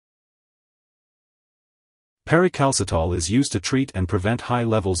Paricalcitol is used to treat and prevent high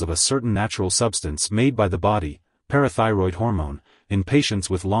levels of a certain natural substance made by the body, parathyroid hormone, in patients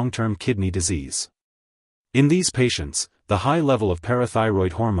with long-term kidney disease. In these patients, the high level of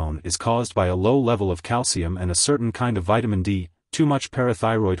parathyroid hormone is caused by a low level of calcium and a certain kind of vitamin D. Too much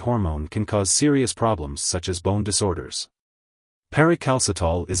parathyroid hormone can cause serious problems such as bone disorders.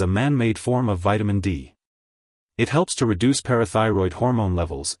 Paricalcitol is a man-made form of vitamin D. It helps to reduce parathyroid hormone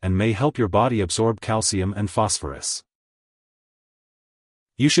levels and may help your body absorb calcium and phosphorus.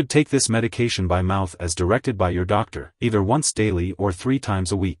 You should take this medication by mouth as directed by your doctor, either once daily or 3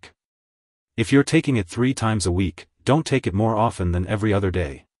 times a week. If you're taking it 3 times a week, don't take it more often than every other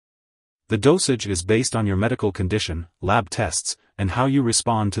day. The dosage is based on your medical condition, lab tests, and how you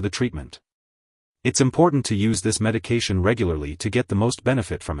respond to the treatment. It's important to use this medication regularly to get the most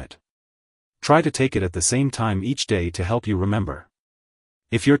benefit from it. Try to take it at the same time each day to help you remember.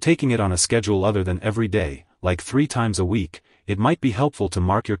 If you're taking it on a schedule other than every day, like 3 times a week, it might be helpful to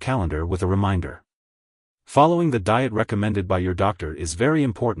mark your calendar with a reminder. Following the diet recommended by your doctor is very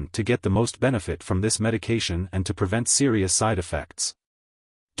important to get the most benefit from this medication and to prevent serious side effects.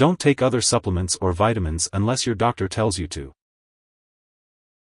 Don't take other supplements or vitamins unless your doctor tells you to.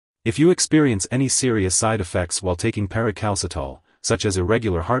 If you experience any serious side effects while taking Paricalcitol, such as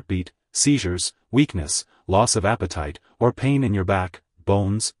irregular heartbeat, seizures, weakness, loss of appetite, or pain in your back,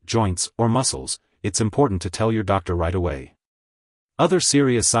 bones, joints, or muscles, it's important to tell your doctor right away. Other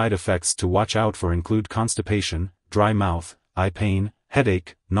serious side effects to watch out for include constipation, dry mouth, eye pain,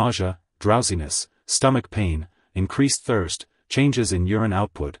 headache, nausea, drowsiness, stomach pain, increased thirst, changes in urine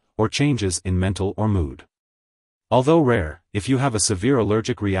output, or changes in mental or mood. Although rare, if you have a severe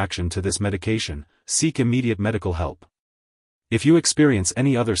allergic reaction to this medication, seek immediate medical help. If you experience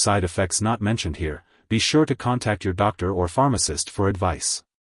any other side effects not mentioned here, be sure to contact your doctor or pharmacist for advice.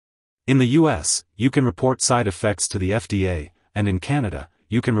 In the US, you can report side effects to the FDA, and in Canada,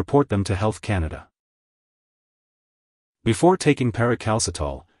 you can report them to Health Canada. Before taking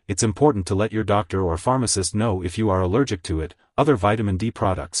Paricalcitol, it's important to let your doctor or pharmacist know if you are allergic to it, other vitamin D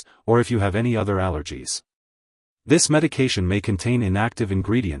products, or if you have any other allergies. This medication may contain inactive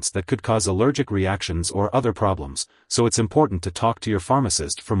ingredients that could cause allergic reactions or other problems, so it's important to talk to your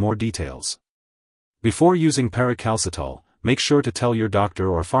pharmacist for more details. Before using Paricalcitol, make sure to tell your doctor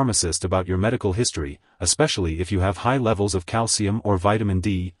or pharmacist about your medical history, especially if you have high levels of calcium or vitamin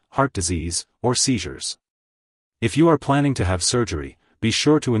D, heart disease, or seizures. If you are planning to have surgery, be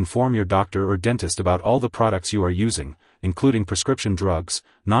sure to inform your doctor or dentist about all the products you are using, including prescription drugs,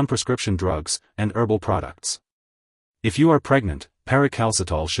 non-prescription drugs, and herbal products. If you are pregnant,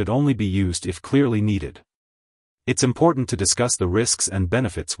 Paricalcitol should only be used if clearly needed. It's important to discuss the risks and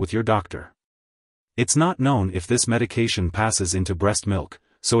benefits with your doctor. It's not known if this medication passes into breast milk,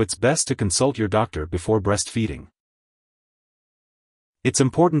 so it's best to consult your doctor before breastfeeding. It's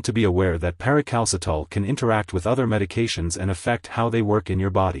important to be aware that Paricalcitol can interact with other medications and affect how they work in your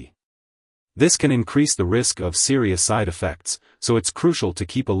body. This can increase the risk of serious side effects, so it's crucial to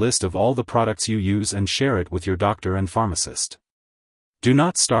keep a list of all the products you use and share it with your doctor and pharmacist. Do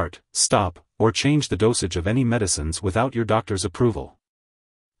not start, stop, or change the dosage of any medicines without your doctor's approval.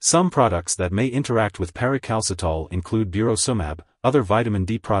 Some products that may interact with Paricalcitol include burosumab, other vitamin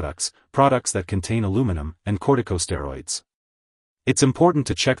D products, products that contain aluminum, and corticosteroids. It's important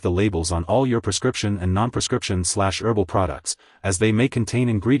to check the labels on all your prescription and non-prescription/herbal products, as they may contain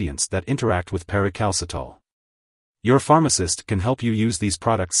ingredients that interact with Paricalcitol. Your pharmacist can help you use these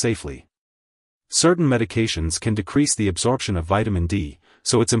products safely. Certain medications can decrease the absorption of vitamin D,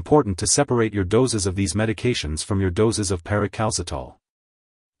 so it's important to separate your doses of these medications from your doses of Paricalcitol.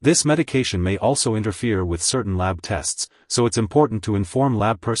 This medication may also interfere with certain lab tests, so it's important to inform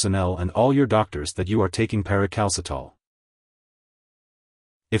lab personnel and all your doctors that you are taking Paricalcitol.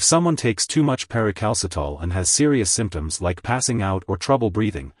 If someone takes too much Paricalcitol and has serious symptoms like passing out or trouble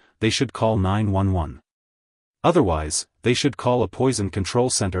breathing, they should call 911. Otherwise, they should call a poison control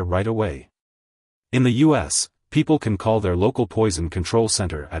center right away. In the US, people can call their local poison control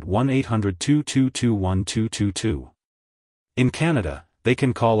center at 1-800-222-1222. In Canada, they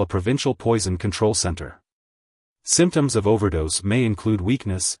can call a provincial poison control center. Symptoms of overdose may include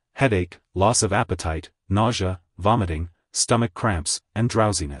weakness, headache, loss of appetite, nausea, vomiting, stomach cramps, and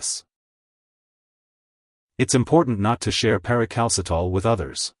drowsiness. It's important not to share Paricalcitol with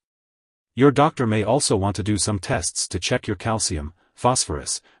others. Your doctor may also want to do some tests to check your calcium,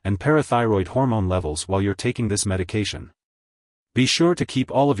 phosphorus, and parathyroid hormone levels while you're taking this medication. Be sure to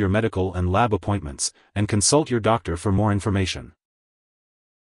keep all of your medical and lab appointments, and consult your doctor for more information.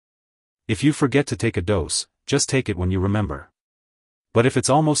 If you forget to take a dose, just take it when you remember. But if it's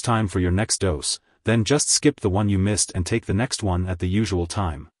almost time for your next dose, then just skip the one you missed and take the next one at the usual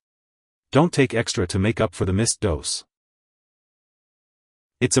time. Don't take extra to make up for the missed dose.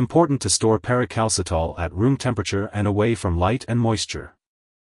 It's important to store Paricalcitol at room temperature and away from light and moisture.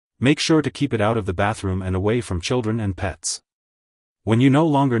 Make sure to keep it out of the bathroom and away from children and pets. When you no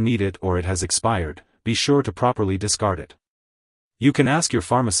longer need it or it has expired, be sure to properly discard it. You can ask your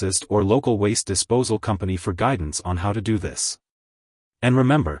pharmacist or local waste disposal company for guidance on how to do this. And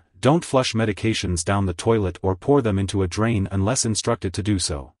remember, don't flush medications down the toilet or pour them into a drain unless instructed to do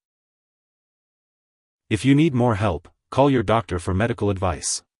so. If you need more help, call your doctor for medical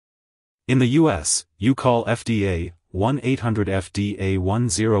advice. In the US, you call FDA,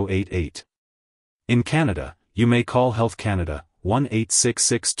 1-800-FDA-1088. In Canada, you may call Health Canada,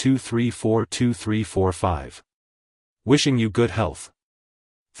 1-866-234-2345. Wishing you good health.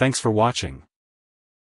 Thanks for watching.